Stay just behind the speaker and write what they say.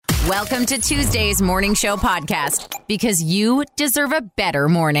Welcome to Tuesday's Morning Show podcast, because you deserve a better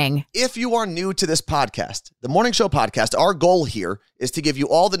morning. If you are new to this podcast, the Morning Show podcast, our goal here is to give you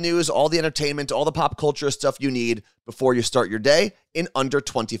all the news, all the entertainment, all the pop culture stuff you need before you start your day in under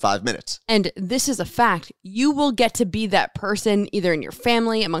 25 minutes. And this is a fact. You will get to be that person, either in your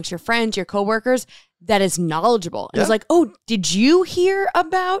family, amongst your friends, your coworkers, that is knowledgeable. And it's like, oh, did you hear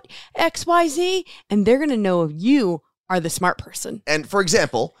about XYZ? And they're going to know you are the smart person. And for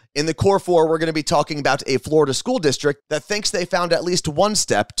example, in the Core 4, we're going to be talking about a Florida school district that thinks they found at least one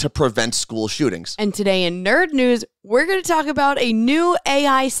step to prevent school shootings. And today in Nerd News, we're going to talk about a new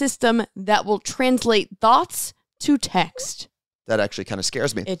AI system that will translate thoughts to text. That actually kind of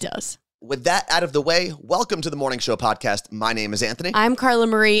scares me. It does. With that out of the way, welcome to the Morning Show podcast. My name is Anthony. I'm Carla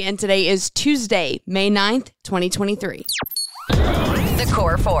Marie, and today is Tuesday, May 9th, 2023. The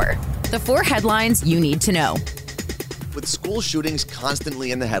Core 4. The 4 headlines you need to know. With school shootings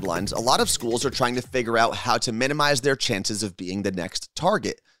constantly in the headlines, a lot of schools are trying to figure out how to minimize their chances of being the next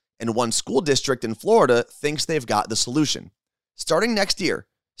target. And one school district in Florida thinks they've got the solution. Starting next year,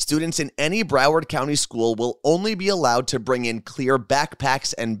 students in any Broward County school will only be allowed to bring in clear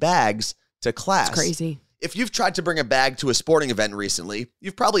backpacks and bags to class. It's crazy. If you've tried to bring a bag to a sporting event recently,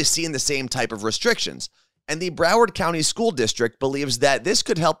 you've probably seen the same type of restrictions. And the Broward County School District believes that this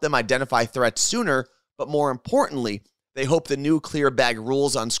could help them identify threats sooner, but more importantly, they hope the new clear bag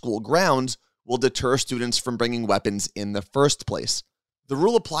rules on school grounds will deter students from bringing weapons in the first place. The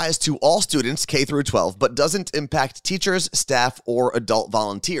rule applies to all students K through 12, but doesn't impact teachers, staff, or adult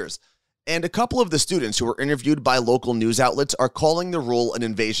volunteers. And a couple of the students who were interviewed by local news outlets are calling the rule an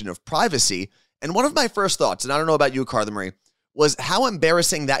invasion of privacy. And one of my first thoughts, and I don't know about you, Carla Marie, was how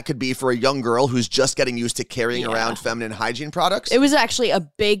embarrassing that could be for a young girl who's just getting used to carrying around feminine hygiene products. It was actually a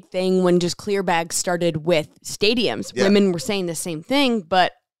big thing when just clear bags started with stadiums. Yeah. Women were saying the same thing,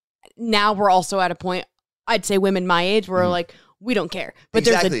 but now we're also at a point, I'd say women my age, were like, we don't care. But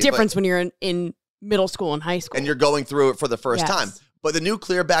there's a difference when you're in middle school and high school. And you're going through it for the first time. But the new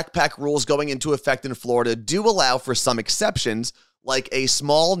clear backpack rules going into effect in Florida do allow for some exceptions, like a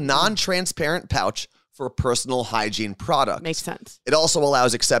small, non-transparent pouch for personal hygiene products. Makes sense. It also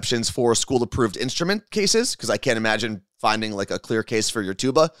allows exceptions for school-approved instrument cases, because I can't imagine finding like a clear case for your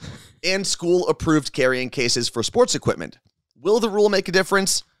tuba, and school-approved carrying cases for sports equipment. Will the rule make a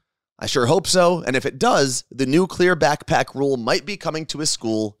difference? I sure hope so. And if it does, the new clear backpack rule might be coming to a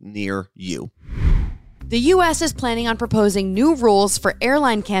school near you. The U.S. is planning on proposing new rules for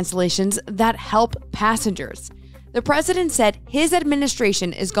airline cancellations that help passengers. The president said his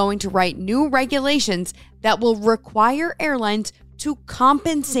administration is going to write new regulations that will require airlines to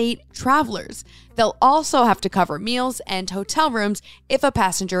compensate travelers. They'll also have to cover meals and hotel rooms if a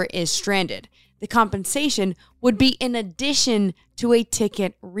passenger is stranded. The compensation would be in addition to a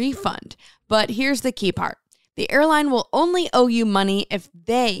ticket refund. But here's the key part. The airline will only owe you money if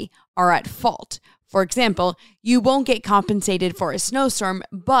they are at fault. For example, you won't get compensated for a snowstorm,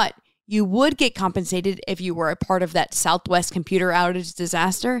 but you would get compensated if you were a part of that Southwest computer outage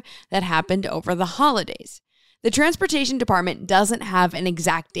disaster that happened over the holidays. The Transportation Department doesn't have an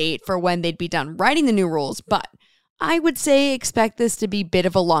exact date for when they'd be done writing the new rules, but I would say expect this to be a bit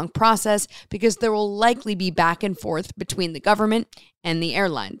of a long process because there will likely be back and forth between the government and the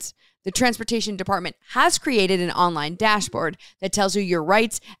airlines. The Transportation Department has created an online dashboard that tells you your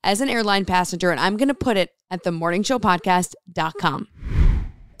rights as an airline passenger, and I'm going to put it at themorningshowpodcast.com.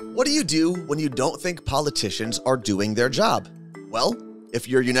 What do you do when you don't think politicians are doing their job? Well, if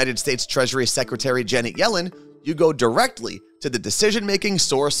you're United States Treasury Secretary Janet Yellen, you go directly to the decision-making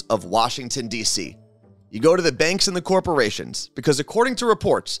source of Washington, D.C. You go to the banks and the corporations because according to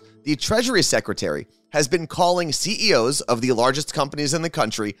reports, the Treasury Secretary has been calling CEOs of the largest companies in the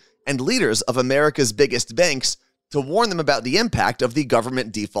country and leaders of America's biggest banks to warn them about the impact of the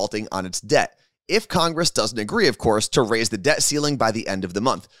government defaulting on its debt. If Congress doesn't agree, of course, to raise the debt ceiling by the end of the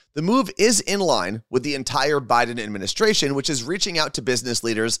month. The move is in line with the entire Biden administration, which is reaching out to business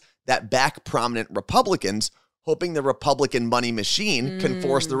leaders that back prominent Republicans, hoping the Republican money machine can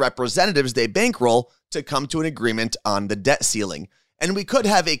force the representatives they bankroll to come to an agreement on the debt ceiling. And we could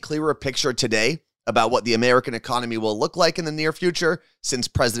have a clearer picture today about what the American economy will look like in the near future, since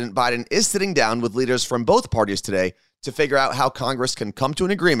President Biden is sitting down with leaders from both parties today to figure out how Congress can come to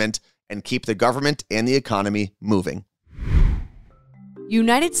an agreement and keep the government and the economy moving.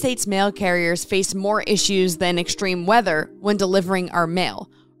 United States mail carriers face more issues than extreme weather when delivering our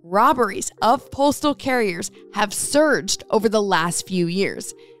mail. Robberies of postal carriers have surged over the last few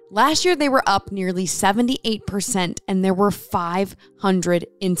years. Last year, they were up nearly 78%, and there were 500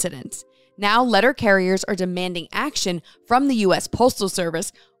 incidents. Now, letter carriers are demanding action from the U.S. Postal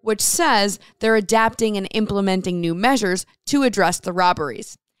Service, which says they're adapting and implementing new measures to address the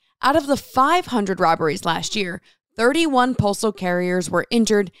robberies. Out of the 500 robberies last year, 31 postal carriers were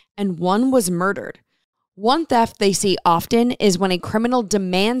injured and 1 was murdered. One theft they see often is when a criminal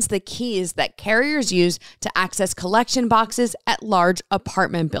demands the keys that carriers use to access collection boxes at large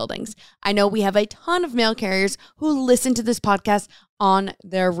apartment buildings. I know we have a ton of mail carriers who listen to this podcast on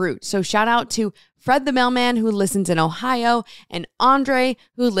their route. So shout out to Fred the mailman who listens in Ohio and Andre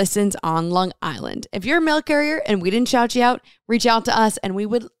who listens on Long Island. If you're a mail carrier and we didn't shout you out, reach out to us and we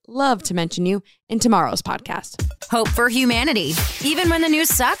would love to mention you in tomorrow's podcast. Hope for humanity. Even when the news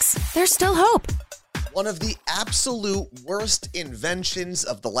sucks, there's still hope. One of the absolute worst inventions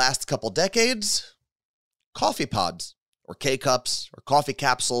of the last couple decades, coffee pods or K-cups or coffee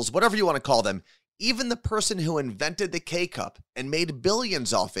capsules, whatever you want to call them. Even the person who invented the K-cup and made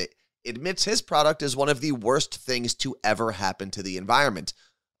billions off it admits his product is one of the worst things to ever happen to the environment.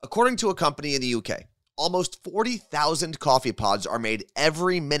 According to a company in the UK, almost 40,000 coffee pods are made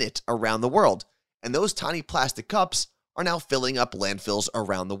every minute around the world, and those tiny plastic cups are now filling up landfills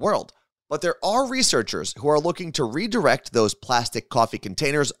around the world. But there are researchers who are looking to redirect those plastic coffee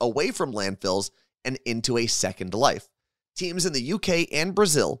containers away from landfills and into a second life. Teams in the UK and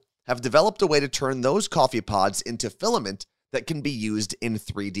Brazil have developed a way to turn those coffee pods into filament that can be used in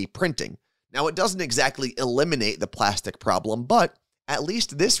 3D printing. Now, it doesn't exactly eliminate the plastic problem, but at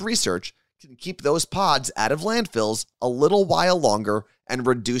least this research can keep those pods out of landfills a little while longer and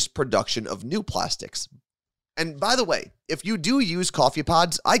reduce production of new plastics. And by the way, if you do use coffee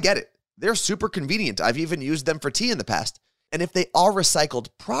pods, I get it. They're super convenient. I've even used them for tea in the past. And if they are recycled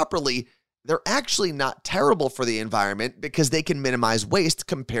properly, they're actually not terrible for the environment because they can minimize waste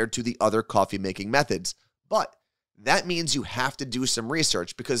compared to the other coffee making methods. But that means you have to do some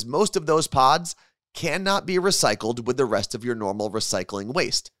research because most of those pods cannot be recycled with the rest of your normal recycling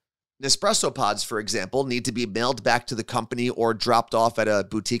waste. Nespresso pods, for example, need to be mailed back to the company or dropped off at a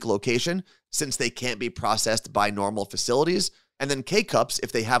boutique location since they can't be processed by normal facilities. And then K-cups, if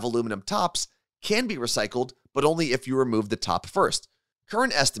they have aluminum tops, can be recycled, but only if you remove the top first.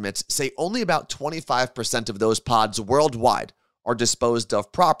 Current estimates say only about 25% of those pods worldwide are disposed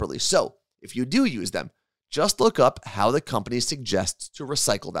of properly. So if you do use them, just look up how the company suggests to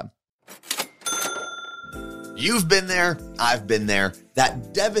recycle them. You've been there, I've been there.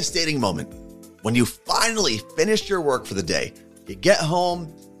 That devastating moment when you finally finish your work for the day. You get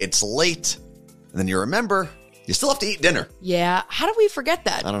home, it's late, and then you remember you still have to eat dinner. Yeah, how do we forget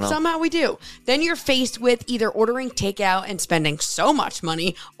that? I don't know. Somehow we do. Then you're faced with either ordering takeout and spending so much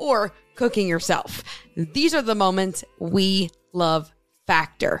money or cooking yourself. These are the moments we love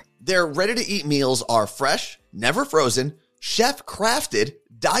Factor. Their ready-to-eat meals are fresh, never frozen, chef-crafted,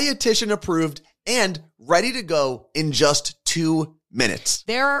 dietitian-approved, and ready to go in just 2 minutes.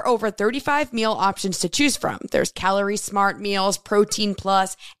 There are over 35 meal options to choose from. There's Calorie Smart meals, Protein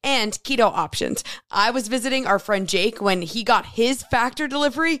Plus, and keto options. I was visiting our friend Jake when he got his Factor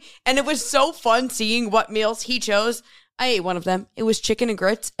delivery, and it was so fun seeing what meals he chose. I ate one of them. It was chicken and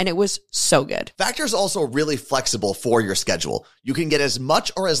grits, and it was so good. Factor is also really flexible for your schedule. You can get as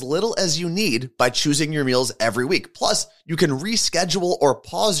much or as little as you need by choosing your meals every week. Plus, you can reschedule or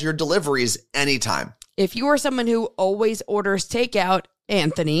pause your deliveries anytime. If you are someone who always orders takeout,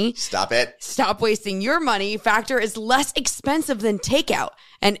 Anthony, stop it. Stop wasting your money. Factor is less expensive than takeout,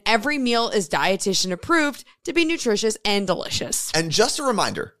 and every meal is dietitian approved to be nutritious and delicious. And just a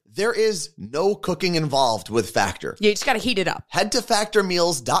reminder, there is no cooking involved with Factor. You just got to heat it up. Head to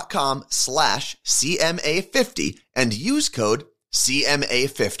factormeals.com/CMA50 and use code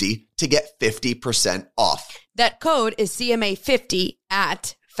CMA50 to get 50% off. That code is CMA50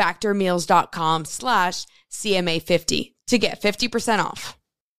 at factormeals.com/CMA50 to get 50% off.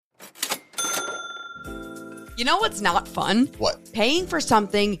 You know what's not fun? What? Paying for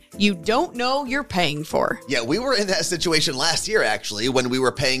something you don't know you're paying for. Yeah, we were in that situation last year, actually, when we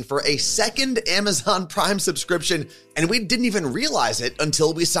were paying for a second Amazon Prime subscription, and we didn't even realize it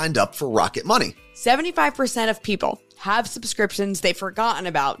until we signed up for Rocket Money. 75% of people have subscriptions they've forgotten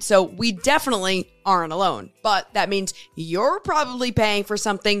about, so we definitely aren't alone. But that means you're probably paying for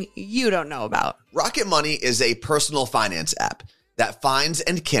something you don't know about. Rocket Money is a personal finance app that finds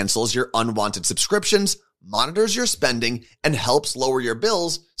and cancels your unwanted subscriptions, monitors your spending, and helps lower your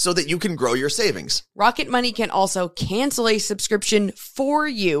bills so that you can grow your savings. Rocket Money can also cancel a subscription for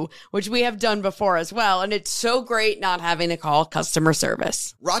you, which we have done before as well, and it's so great not having to call customer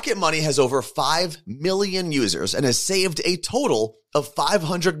service. Rocket Money has over 5 million users and has saved a total of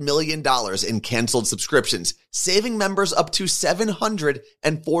 $500 million in canceled subscriptions, saving members up to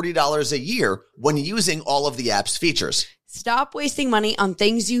 $740 a year when using all of the app's features. Stop wasting money on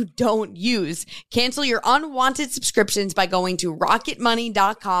things you don't use. Cancel your unwanted subscriptions by going to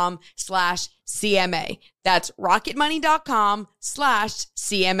rocketmoney.com/CMA. That's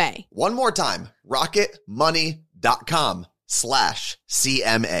rocketmoney.com/CMA. One more time,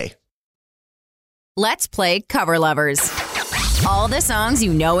 rocketmoney.com/CMA. Let's play Cover Lovers. All the songs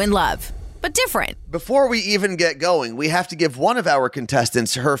you know and love, but different. Before we even get going, we have to give one of our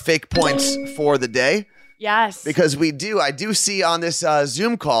contestants her fake points for the day. Yes. Because I do see on this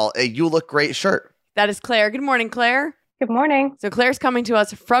Zoom call a You Look Great shirt. That is Claire. Good morning, Claire. Good morning. So Claire's coming to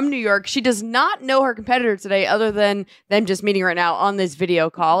us from New York. She does not know her competitor today other than them just meeting right now on this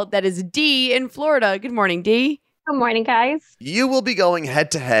video call. That is Dee in Florida. Good morning, Dee. Good morning, guys. You will be going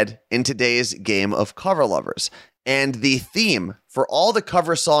head-to-head in today's game of Cover Lovers. And the theme for all the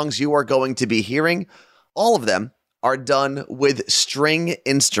cover songs you are going to be hearing, all of them are done with string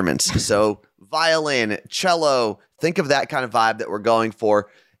instruments. So violin, cello, think of that kind of vibe that we're going for.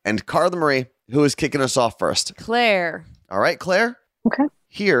 And Carla Marie, who is kicking us off first? Claire. All right, Claire. Okay.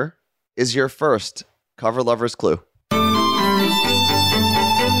 Here is your first Cover Lovers clue.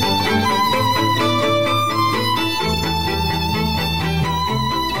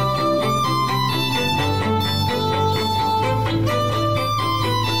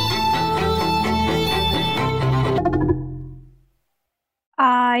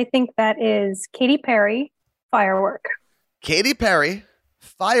 I think that is Katy Perry, Firework. Katy Perry,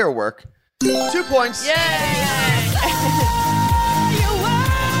 Firework. 2 points. Yay!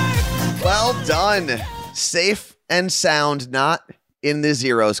 Well done. Safe and sound, not in the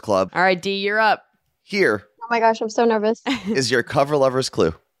zeros club. All right, Dee, you're up. Here Oh my gosh, I'm so nervous. is your Cover Lovers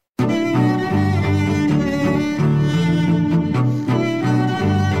clue.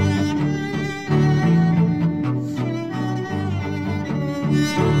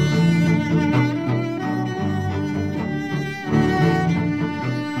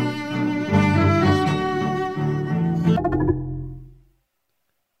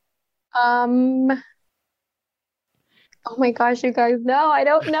 Oh my gosh, you guys, no, I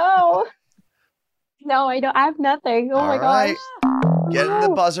don't know. No, I don't. I have nothing. Oh my All right. gosh. Getting the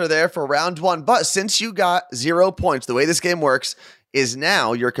buzzer there for round one. But since you got 0 points, the way this game works is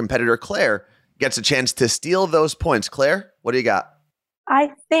now your competitor, Claire, gets a chance to steal those points. Claire, what do you got?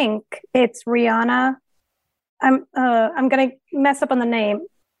 I think it's Rihanna. I'm gonna mess up on the name.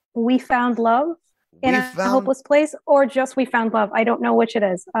 We Found Love in a Hopeless Place, or just We Found Love. I don't know which it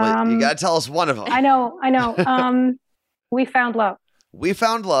is. Well, you got to tell us one of them. I know. We Found Love. We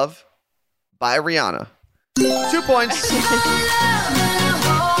Found Love by Rihanna. 2 points.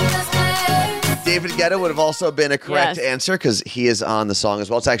 David Guetta would have also been a correct answer because he is on the song as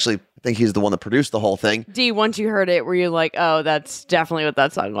well. It's actually, I think he's the one that produced the whole thing. Dee, once you heard it, were you like, oh, that's definitely what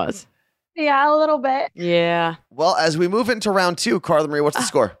that song was? Yeah, a little bit. Yeah. Well, as we move into round two, Carla Marie, what's the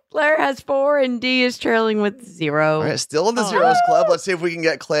score? Claire has 4 and Dee is trailing with 0. All right, still in the zeros club. Let's see if we can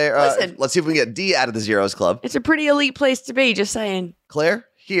get Claire. Listen. Let's see if we can get Dee out of the zeros club. It's a pretty elite place to be, just saying. Claire,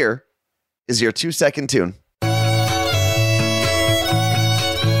 here is your 2-second tune.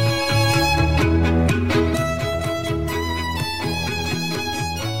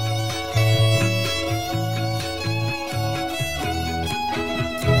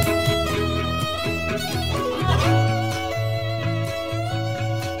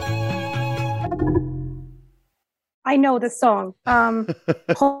 I know this song.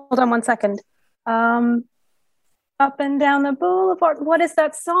 Hold on 1 second. Up and Down the Boulevard. What is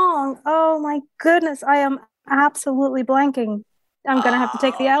that song? Oh my goodness. I am absolutely blanking. I'm going to have to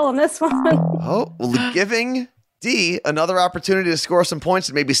take the L on this one. Oh, well, giving Dee another opportunity to score some points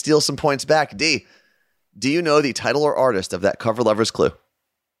and maybe steal some points back. Dee, do you know the title or artist of that Cover Lovers clue?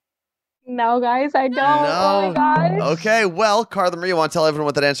 No, guys, I don't. Oh my gosh. Okay, well, Carla Marie, you want to tell everyone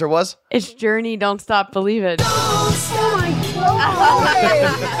what that answer was? It's Journey, Don't Stop Believing. Oh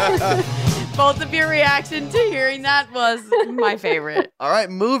my God. Both of your reaction to hearing that was my favorite. All right,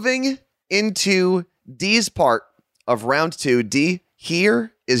 moving into Dee's part of round two. Dee,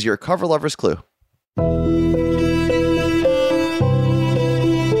 here is your Cover Lovers clue.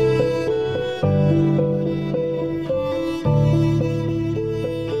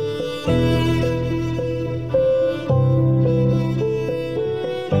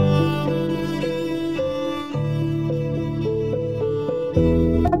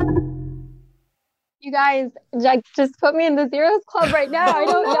 You guys, like, just put me in the zeros club right now. I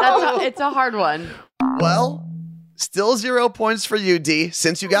don't know. It's a hard one. Well, still 0 points for you, D.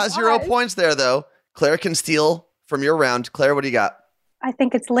 Since you got 0 points there, though, Claire can steal from your round. Claire, what do you got? I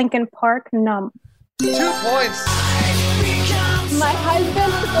think it's Linkin Park, Numb. 2 points. My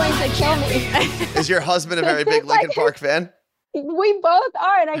husband is going to kill me. Is your husband a very big Linkin Park fan? We both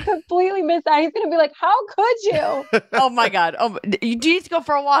are, and I completely missed that. He's going to be like, how could you? Oh, my God. Oh, you need to go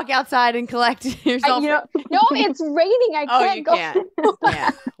for a walk outside and collect yourself. No, it's raining. I can't go. Can't.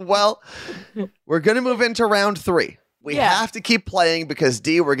 Yeah. Well, we're going to move into round 3. We have to keep playing because,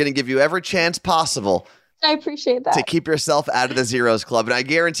 D, we're going to give you every chance possible. I appreciate that. To keep yourself out of the zeros club. And I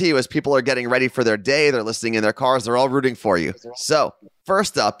guarantee you, as people are getting ready for their day, they're listening in their cars, they're all rooting for you. So,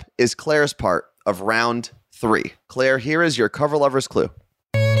 first up is Claire's part of round 3. Claire, here is your cover lover's clue.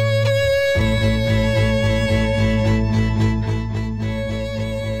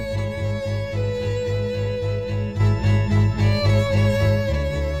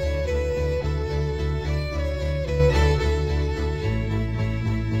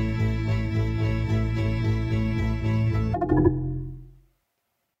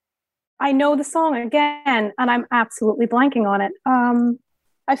 I know the song again, and I'm absolutely blanking on it.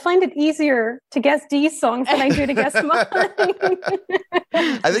 I find it easier to guess D's songs than I do to guess mine.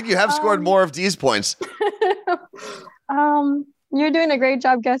 I think you have scored more of D's points. You're doing a great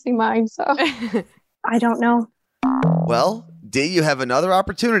job guessing mine, so. I don't know. Well, D, you have another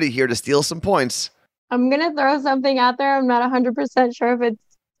opportunity here to steal some points. I'm going to throw something out there. I'm not 100% sure if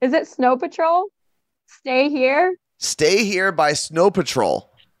is it Snow Patrol? Stay Here? Stay Here by Snow Patrol.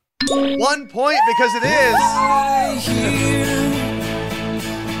 1 point because it is.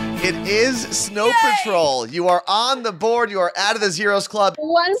 It is Snow Patrol. You are on the board. You are out of the zeros club.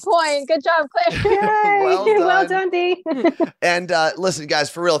 1 point. Good job, Claire. Well done, D. And listen, guys,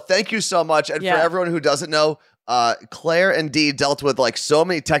 for real, thank you so much. And for everyone who doesn't know, Claire and Dee dealt with like so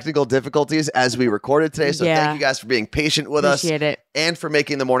many technical difficulties as we recorded today. So thank you guys for being patient with us. Appreciate it. And for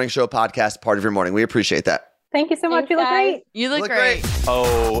making the morning show podcast part of your morning. We appreciate that. Thank you so much. You look great. You look great.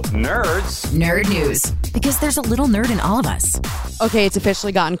 Oh, nerds. Nerd news. Because there's a little nerd in all of us. Okay, it's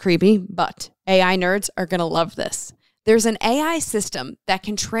officially gotten creepy, but AI nerds are going to love this. There's an AI system that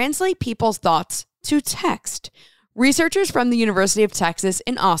can translate people's thoughts to text. Researchers from the University of Texas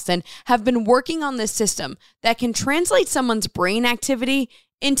in Austin have been working on this system that can translate someone's brain activity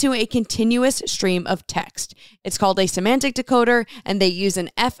into a continuous stream of text. It's called a semantic decoder, and they use an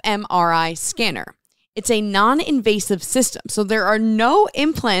fMRI scanner. It's a non-invasive system, so there are no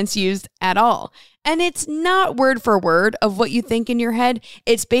implants used at all. And it's not word for word of what you think in your head.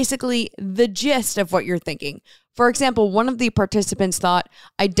 It's basically the gist of what you're thinking. For example, one of the participants thought,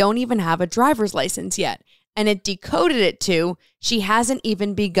 I don't even have a driver's license yet. And it decoded it to, she hasn't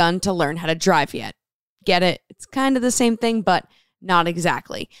even begun to learn how to drive yet. Get it? It's kind of the same thing, but not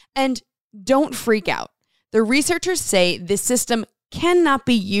exactly. And don't freak out. The researchers say this system cannot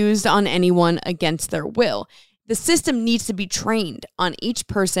be used on anyone against their will. The system needs to be trained on each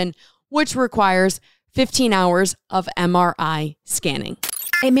person, which requires 15 hours of MRI scanning.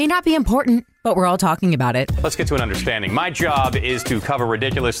 It may not be important, but we're all talking about it. Let's get to an understanding. My job is to cover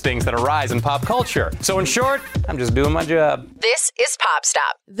ridiculous things that arise in pop culture. So in short, I'm just doing my job. This is Pop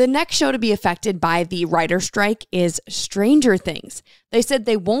Stop. The next show to be affected by the writer's strike is Stranger Things. They said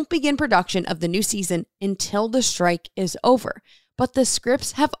they won't begin production of the new season until the strike is over. But the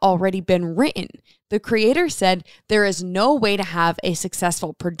scripts have already been written. The creator said there is no way to have a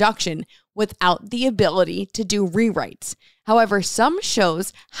successful production without the ability to do rewrites. However, some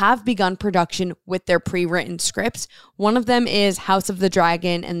shows have begun production with their pre-written scripts. One of them is House of the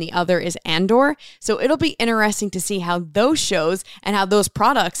Dragon and the other is Andor. So it'll be interesting to see how those shows and how those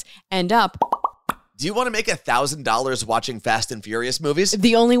products end up. Do you want to make $1,000 watching Fast and Furious movies?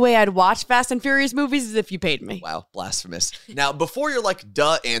 The only way I'd watch Fast and Furious movies is if you paid me. Wow, blasphemous. Now, before you're like,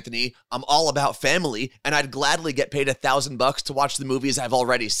 duh, Anthony, I'm all about family, and I'd gladly get paid $1,000 to watch the movies I've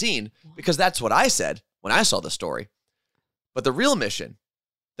already seen, because that's what I said when I saw the story. But the real mission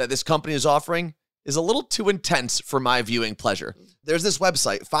that this company is offering is a little too intense for my viewing pleasure. There's this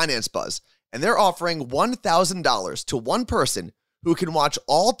website, Finance Buzz, and they're offering $1,000 to one person who can watch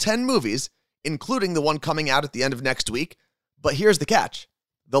all 10 movies, including the one coming out at the end of next week. But here's the catch.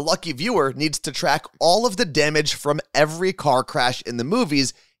 The lucky viewer needs to track all of the damage from every car crash in the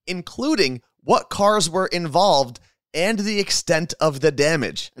movies, including what cars were involved and the extent of the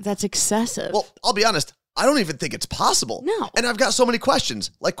damage. That's excessive. Well, I'll be honest, I don't even think it's possible. No. And I've got so many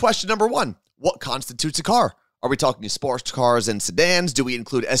questions. Like question number 1, what constitutes a car? Are we talking sports cars and sedans? Do we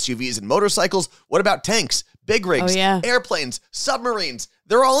include SUVs and motorcycles? What about tanks, big rigs, airplanes, submarines.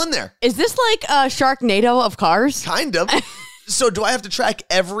 They're all in there. Is this like a Sharknado of cars? Kind of. So do I have to track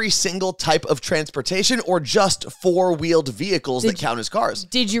every single type of transportation or just four-wheeled vehicles that count as cars?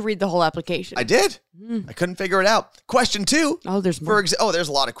 Did you read the whole application? I did. I couldn't figure it out. Question 2. Oh, there's more. There's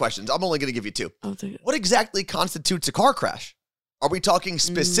a lot of questions. I'm only going to give you 2. What exactly constitutes a car crash? Are we talking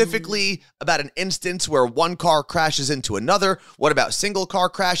specifically about an instance where one car crashes into another? What about single car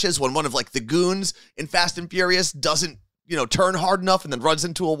crashes when one of like the goons in Fast and Furious doesn't, turn hard enough and then runs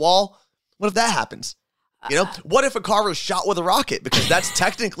into a wall? What if that happens? What if a car was shot with a rocket? Because that's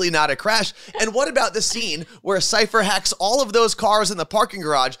technically not a crash. And what about the scene where Cypher hacks all of those cars in the parking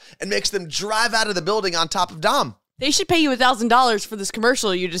garage and makes them drive out of the building on top of Dom? They should pay you $1,000 for this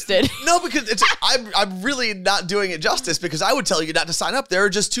commercial you just did. No, because I'm really not doing it justice because I would tell you not to sign up. There are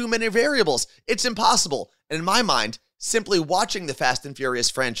just too many variables. It's impossible. And in my mind, simply watching the Fast and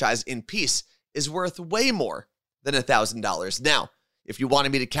Furious franchise in peace is worth way more than $1,000. Now, if you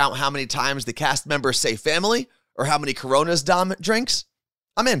wanted me to count how many times the cast members say family or how many Coronas Dom drinks,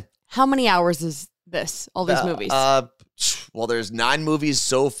 I'm in. How many hours is this, all these movies? Well, there's 9 movies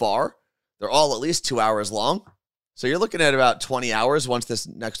so far. They're all at least 2 hours long. So you're looking at about 20 hours once this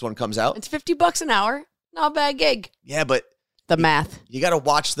next one comes out. It's $50 an hour. Not a bad gig. Yeah, but the math. You got to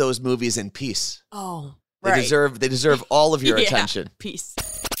watch those movies in peace. Oh, right. They deserve all of your attention. Peace.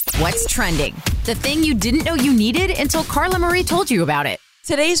 What's trending? The thing you didn't know you needed until Carla Marie told you about it.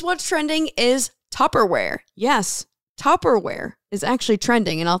 Today's What's Trending is Tupperware. Yes, Tupperware is actually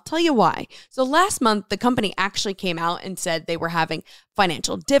trending, and I'll tell you why. So last month, the company actually came out and said they were having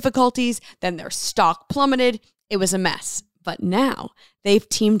financial difficulties, then their stock plummeted. It was a mess. But now they've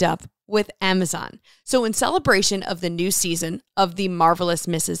teamed up with Amazon. So in celebration of the new season of The Marvelous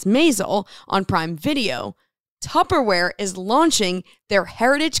Mrs. Maisel on Prime Video, Tupperware is launching their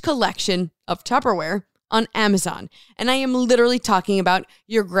Heritage Collection of Tupperware on Amazon. And I am literally talking about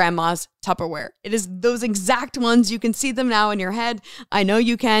your grandma's Tupperware. It is those exact ones. You can see them now in your head. I know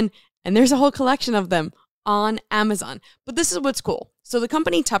you can. And there's a whole collection of them on Amazon. But this is what's cool. So the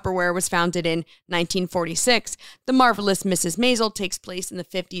company Tupperware was founded in 1946. The Marvelous Mrs. Maisel takes place in the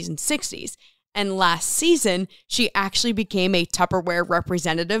 50s and 60s. And last season, she actually became a Tupperware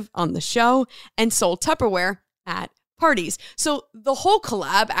representative on the show and sold Tupperware at parties. So the whole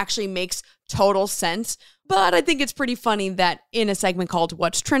collab actually makes total sense. But I think it's pretty funny that in a segment called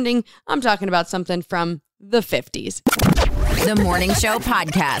What's Trending, I'm talking about something from the 50s. The Morning Show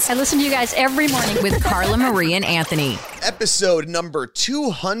Podcast. I listen to you guys every morning with Carla Marie and Anthony. Episode number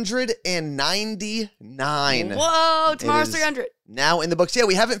 299. Whoa, tomorrow's 300. Now in the books. Yeah,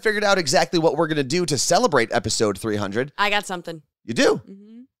 we haven't figured out exactly what we're going to do to celebrate episode 300. I got something. You do?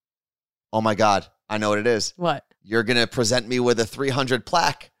 Mm-hmm. Oh my God. I know what it is. What? You're going to present me with a 300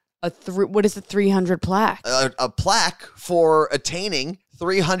 plaque. What is a 300 plaque? A plaque for attaining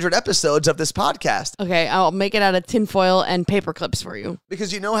 300 episodes of this podcast. Okay, I'll make it out of tinfoil and paper clips for you.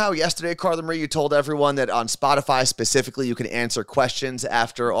 Because you know how yesterday, Carla Marie, you told everyone that on Spotify specifically, you can answer questions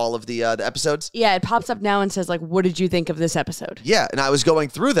after all of the episodes? Yeah, it pops up now and says, like, what did you think of this episode? Yeah, and I was going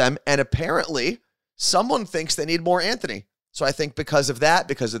through them, and apparently someone thinks they need more Anthony. So I think because of that,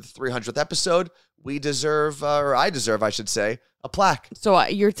 because of the 300th episode, we deserve, or I deserve, I should say, a plaque. So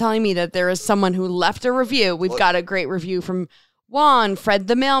you're telling me that there is someone who left a review. We've got a great review from Juan, Fred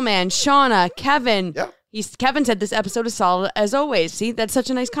the Mailman, Shauna, Kevin. Yeah. Kevin said this episode is solid as always. See, that's such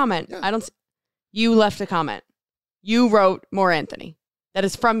a nice comment. Yeah. You left a comment. You wrote more Anthony. That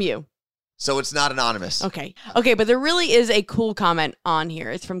is from you. So it's not anonymous. Okay, but there really is a cool comment on here.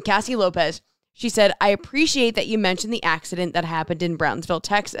 It's from Cassie Lopez. She said, I appreciate that you mentioned the accident that happened in Brownsville,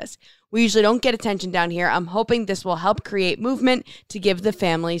 Texas. We usually don't get attention down here. I'm hoping this will help create movement to give the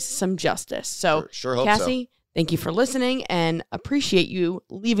families some justice. So, sure hope Cassie, thank you for listening and appreciate you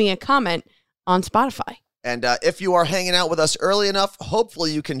leaving a comment on Spotify. And if you are hanging out with us early enough,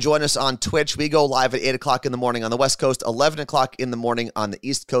 hopefully you can join us on Twitch. We go live at 8 o'clock in the morning on the West Coast, 11 o'clock in the morning on the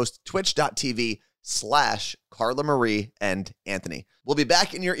East Coast, twitch.tv/Carla Marie and Anthony. We'll be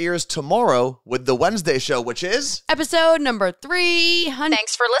back in your ears tomorrow with the Wednesday show, which is episode number 300.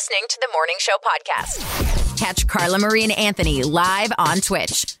 Thanks for listening to the Morning Show Podcast. Catch Carla Marie and Anthony live on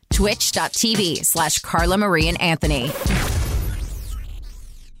Twitch, twitch.tv/Carla Marie and Anthony.